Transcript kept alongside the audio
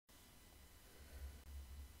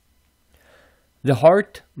The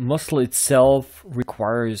heart muscle itself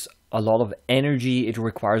requires a lot of energy, it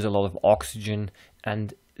requires a lot of oxygen,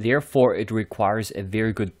 and therefore it requires a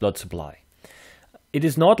very good blood supply. It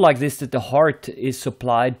is not like this that the heart is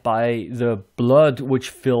supplied by the blood which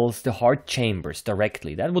fills the heart chambers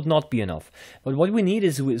directly. That would not be enough. But what we need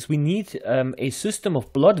is we need a system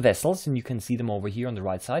of blood vessels, and you can see them over here on the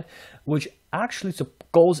right side, which actually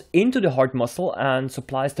goes into the heart muscle and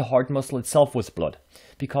supplies the heart muscle itself with blood.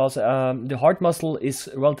 Because the heart muscle is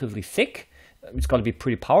relatively thick, it's got to be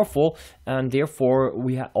pretty powerful, and therefore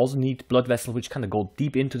we also need blood vessels which kind of go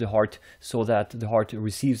deep into the heart so that the heart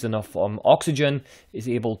receives enough oxygen, is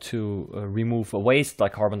able to remove waste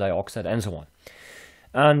like carbon dioxide and so on.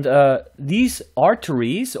 And these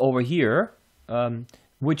arteries over here,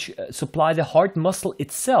 which supply the heart muscle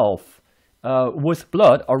itself with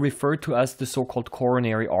blood, are referred to as the so-called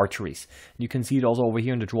coronary arteries. You can see it also over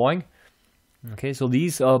here in the drawing. Okay, so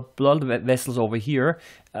these blood vessels over here,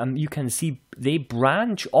 you can see they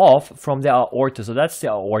branch off from the aorta. So that's the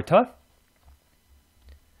aorta.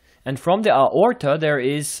 And from the aorta, there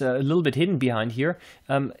is a little bit hidden behind here.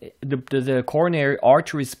 The coronary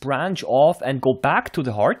arteries branch off and go back to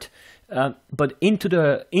the heart, but into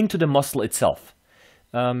the muscle itself.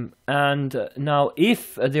 And now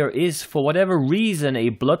if there is, for whatever reason, a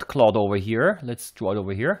blood clot over here, let's draw it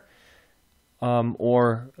over here,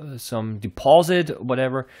 or some deposit,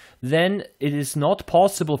 whatever, then it is not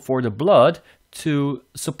possible for the blood to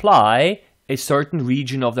supply a certain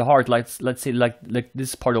region of the heart, like let's say like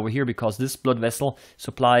this part over here, because this blood vessel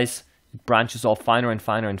supplies, branches off finer and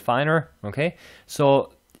finer and finer. Okay,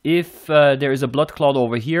 so if there is a blood clot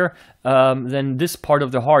over here, then this part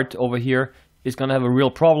of the heart over here is going to have a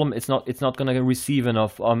real problem. It's not going to receive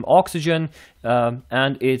enough oxygen,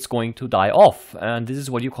 and it's going to die off. And this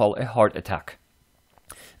is what you call a heart attack.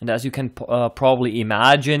 And as you can probably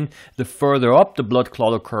imagine, the further up the blood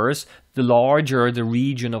clot occurs, the larger the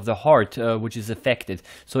region of the heart which is affected.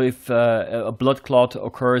 So if a blood clot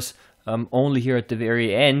occurs only here at the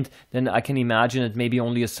very end, then I can imagine that maybe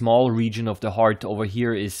only a small region of the heart over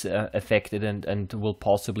here is affected and will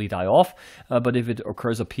possibly die off. But if it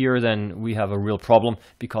occurs up here, then we have a real problem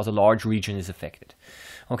because a large region is affected.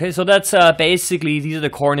 Okay, so that's basically, these are the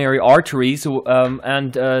coronary arteries,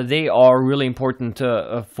 and they are really important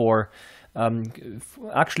for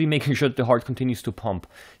actually making sure that the heart continues to pump.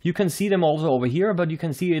 You can see them also over here, but you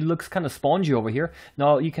can see it looks kind of spongy over here.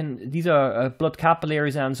 Now these are blood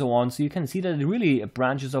capillaries and so on, so you can see that it really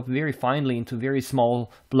branches up very finely into very small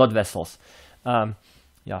blood vessels.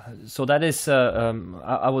 Yeah, so that is,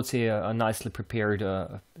 I would say, a nicely prepared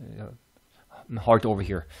heart over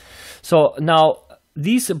here. So now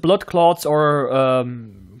these blood clots or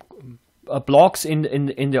blocks in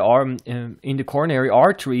the coronary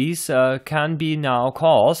arteries can be now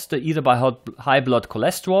caused either by high blood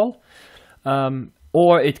cholesterol,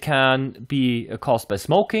 or it can be caused by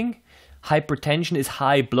smoking. Hypertension is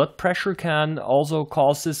high blood pressure, can also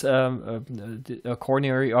cause this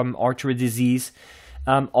coronary artery disease.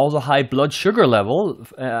 Also high blood sugar level,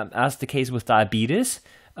 as the case with diabetes,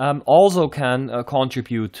 also can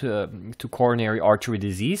contribute to coronary artery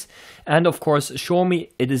disease. And of course, show me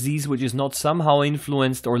a disease which is not somehow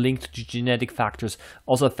influenced or linked to genetic factors.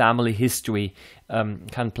 Also family history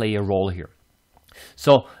can play a role here.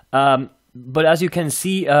 So, but as you can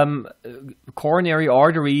see, coronary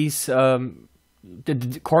arteries,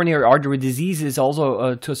 the coronary artery disease is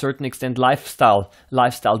also to a certain extent lifestyle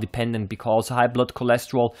dependent, because high blood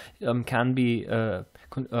cholesterol can be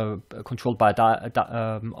controlled by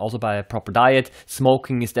also by a proper diet.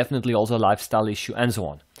 Smoking is definitely also a lifestyle issue, and so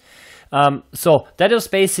on. So that is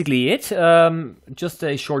basically it. Just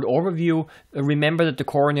a short overview. Remember that the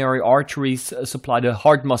coronary arteries supply the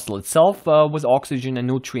heart muscle itself with oxygen and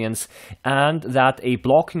nutrients, and that a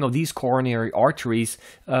blocking of these coronary arteries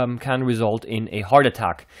can result in a heart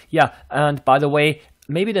attack. Yeah, and by the way,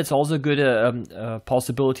 maybe that's also a good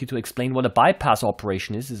possibility to explain what a bypass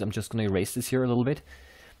operation is. I'm just going to erase this here a little bit.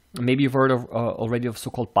 Maybe you've heard of, already of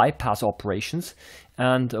so-called bypass operations.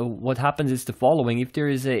 And what happens is the following. If there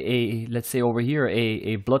is let's say over here,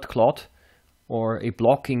 a blood clot or a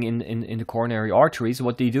blocking in the coronary arteries,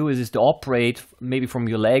 what they do is to operate maybe from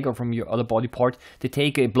your leg or from your other body part. They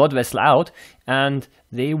take a blood vessel out and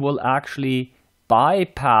they will actually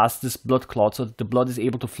bypass this blood clot so that the blood is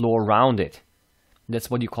able to flow around it. That's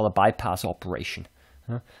what you call a bypass operation.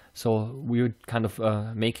 So we're kind of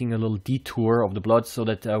making a little detour of the blood so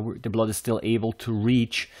that the blood is still able to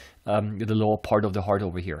reach the lower part of the heart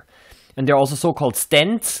over here. And there are also so-called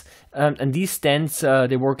stents, and these stents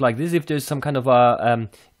they work like this. If there's some kind of a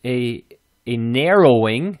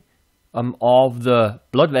narrowing of the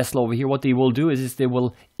blood vessel over here, what they will do is they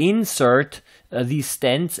will insert these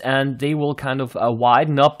stents, and they will kind of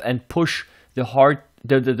widen up and push the heart,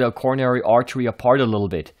 the coronary artery apart a little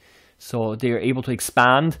bit. So they are able to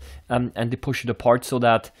expand, and they push it apart so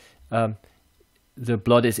that the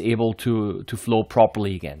blood is able to flow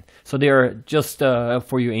properly again. So they are just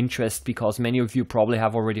for your interest, because many of you probably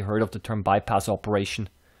have already heard of the term bypass operation.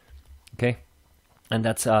 Okay, and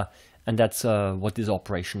that's what this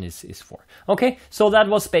operation is for. Okay, so that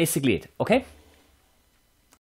was basically it. Okay.